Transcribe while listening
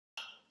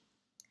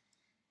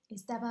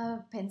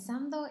Estaba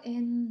pensando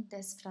en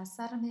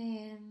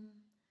disfrazarme en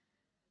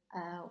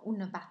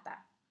una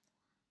bata.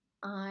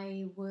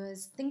 I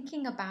was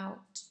thinking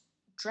about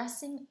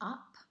dressing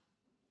up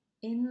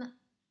in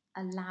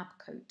a lab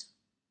coat.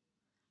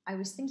 I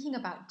was thinking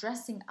about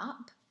dressing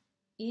up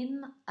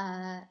in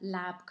a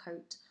lab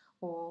coat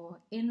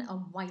or in a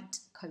white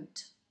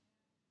coat.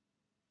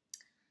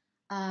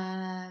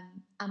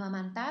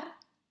 Amamantar,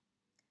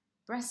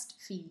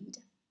 breastfeed.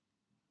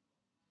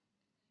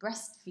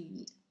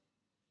 Breastfeed.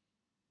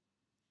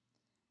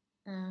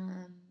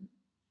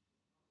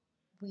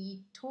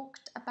 We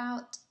talked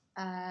about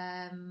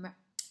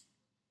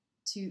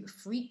to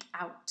freak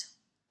out,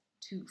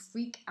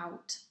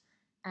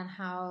 and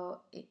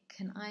how it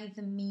can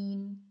either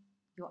mean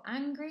you're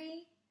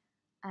angry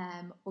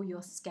or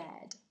you're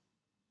scared.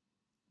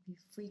 You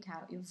freak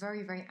out, you're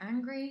very, very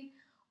angry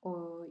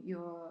or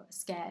you're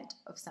scared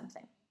of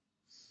something.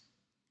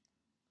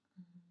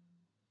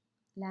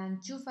 La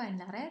enchufa en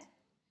la red.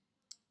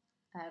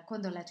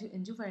 Cuando la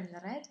enchufa en la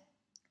red.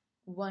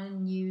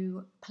 When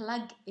you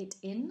plug it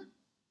in.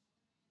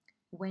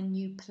 When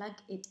you plug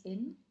it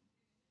in.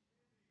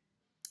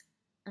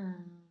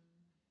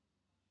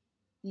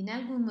 En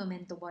algún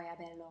momento voy a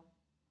verlo.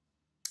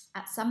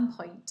 At some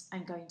point,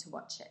 I'm going to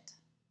watch it.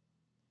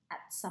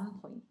 At some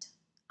point,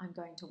 I'm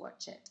going to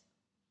watch it.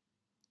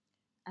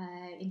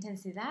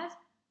 Intensidad.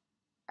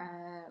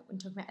 We're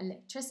talking about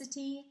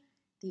electricity,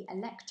 the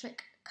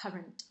electric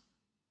current.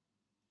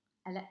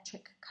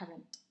 Electric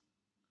current.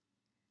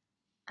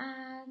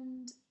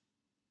 And,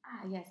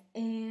 yes,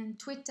 in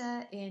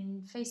Twitter,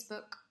 in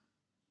Facebook,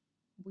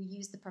 we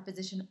use the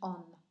preposition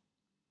on.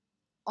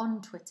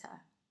 On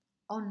Twitter,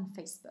 on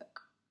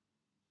Facebook.